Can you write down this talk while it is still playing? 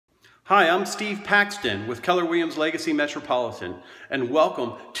Hi, I'm Steve Paxton with Keller Williams Legacy Metropolitan, and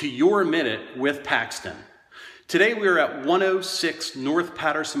welcome to Your Minute with Paxton. Today we are at 106 North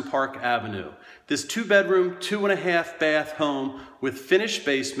Patterson Park Avenue. This 2-bedroom, 2.5-bath home with finished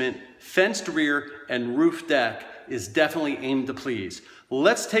basement, fenced rear, and roof deck is definitely aimed to please.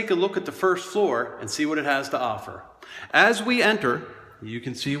 Let's take a look at the first floor and see what it has to offer. As we enter, you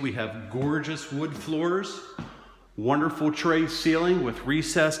can see we have gorgeous wood floors, wonderful tray ceiling with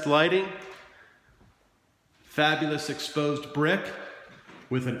recessed lighting, fabulous exposed brick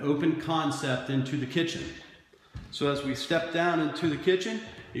with an open concept into the kitchen. So as we step down into the kitchen,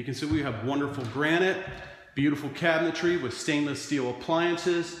 you can see we have wonderful granite, beautiful cabinetry with stainless steel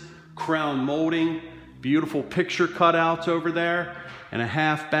appliances, crown molding, beautiful picture cutouts over there, and a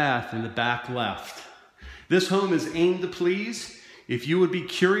half bath in the back left. This home is aimed to please. If you would be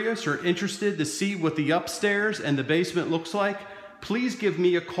curious or interested to see what the upstairs and the basement looks like, please give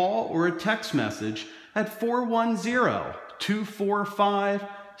me a call or a text message at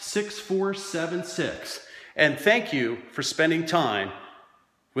 410-245-6476. And thank you for spending time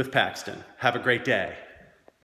with Paxton. Have a great day.